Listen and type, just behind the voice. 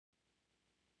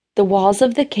The walls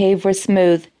of the cave were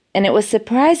smooth, and it was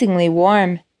surprisingly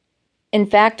warm. In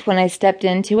fact, when I stepped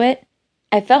into it,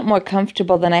 I felt more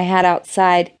comfortable than I had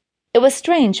outside. It was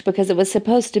strange because it was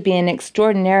supposed to be an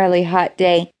extraordinarily hot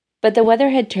day, but the weather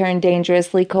had turned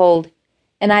dangerously cold,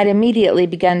 and I'd immediately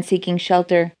begun seeking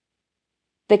shelter.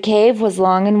 The cave was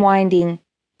long and winding,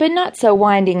 but not so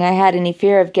winding I had any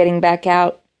fear of getting back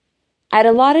out. I'd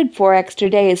allotted 4 extra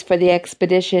days for the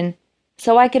expedition,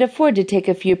 so I could afford to take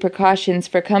a few precautions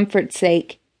for comfort's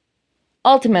sake.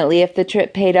 Ultimately, if the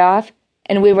trip paid off,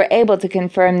 and we were able to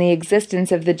confirm the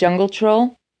existence of the jungle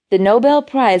troll, the Nobel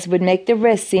Prize would make the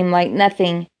risk seem like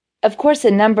nothing. Of course,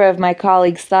 a number of my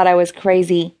colleagues thought I was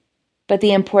crazy, but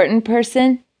the important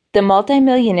person, the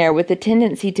multimillionaire with a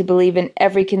tendency to believe in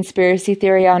every conspiracy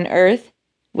theory on Earth,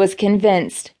 was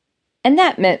convinced, and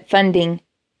that meant funding.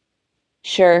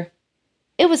 Sure,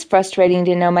 it was frustrating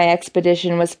to know my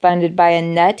expedition was funded by a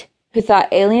nut who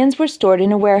thought aliens were stored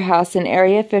in a warehouse in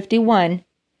Area 51,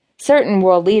 certain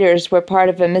world leaders were part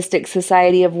of a mystic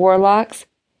society of warlocks,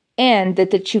 and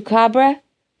that the chupacabra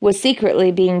was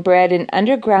secretly being bred in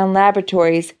underground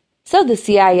laboratories so the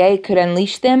CIA could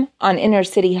unleash them on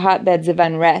inner-city hotbeds of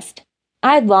unrest.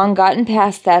 I'd long gotten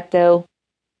past that, though.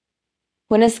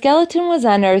 When a skeleton was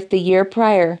unearthed a year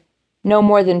prior, no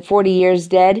more than 40 years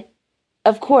dead,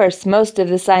 of course most of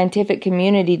the scientific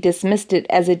community dismissed it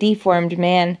as a deformed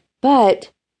man.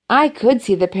 But I could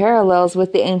see the parallels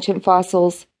with the ancient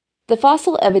fossils. The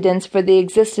fossil evidence for the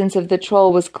existence of the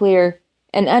troll was clear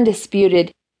and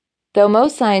undisputed. Though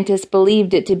most scientists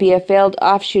believed it to be a failed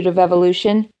offshoot of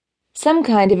evolution, some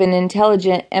kind of an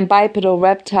intelligent and bipedal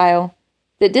reptile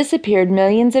that disappeared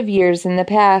millions of years in the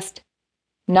past.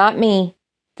 Not me.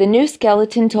 The new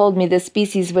skeleton told me the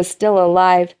species was still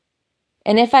alive,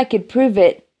 and if I could prove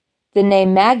it, the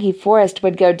name Maggie Forrest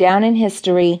would go down in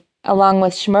history, along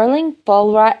with Schmerling,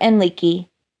 Vollrot, and Leakey.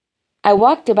 I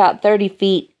walked about 30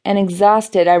 feet, and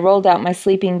exhausted I rolled out my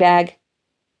sleeping bag.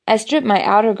 I stripped my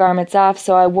outer garments off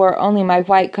so I wore only my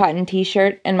white cotton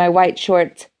t-shirt and my white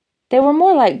shorts. They were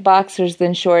more like boxers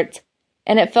than shorts,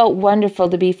 and it felt wonderful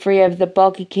to be free of the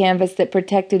bulky canvas that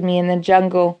protected me in the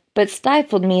jungle, but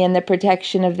stifled me in the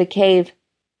protection of the cave.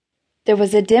 There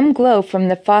was a dim glow from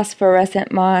the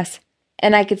phosphorescent moss,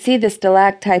 and I could see the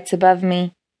stalactites above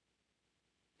me.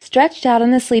 Stretched out on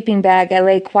the sleeping bag, I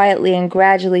lay quietly and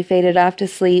gradually faded off to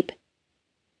sleep.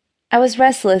 I was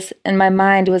restless, and my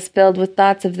mind was filled with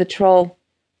thoughts of the troll,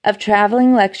 of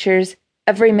traveling lectures,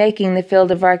 of remaking the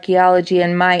field of archaeology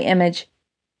in my image.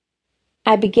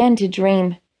 I began to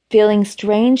dream, feeling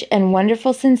strange and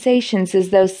wonderful sensations as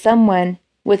though someone,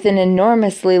 with an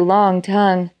enormously long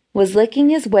tongue, was licking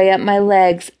his way up my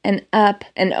legs and up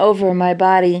and over my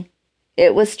body.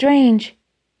 It was strange.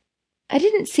 I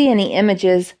didn't see any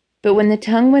images, but when the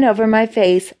tongue went over my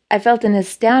face, I felt an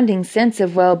astounding sense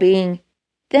of well-being.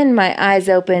 Then my eyes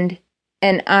opened,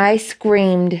 and I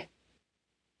screamed.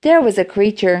 There was a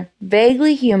creature,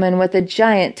 vaguely human with a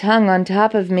giant tongue on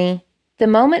top of me. The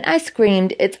moment I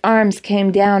screamed, its arms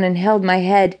came down and held my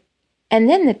head, and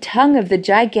then the tongue of the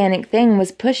gigantic thing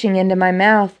was pushing into my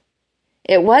mouth.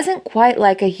 It wasn't quite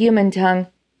like a human tongue.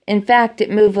 In fact, it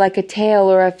moved like a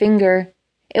tail or a finger.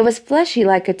 It was fleshy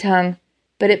like a tongue,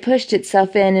 but it pushed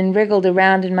itself in and wriggled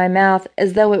around in my mouth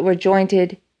as though it were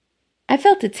jointed. I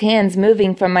felt its hands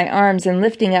moving from my arms and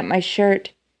lifting up my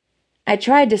shirt. I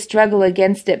tried to struggle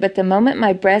against it, but the moment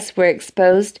my breasts were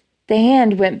exposed, the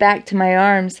hand went back to my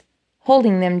arms,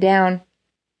 holding them down.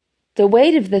 The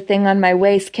weight of the thing on my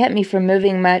waist kept me from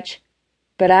moving much,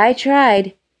 but I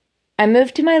tried. I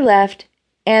moved to my left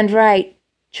and right,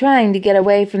 trying to get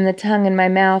away from the tongue in my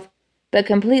mouth, but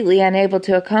completely unable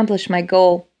to accomplish my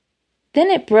goal. Then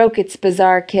it broke its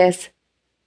bizarre kiss,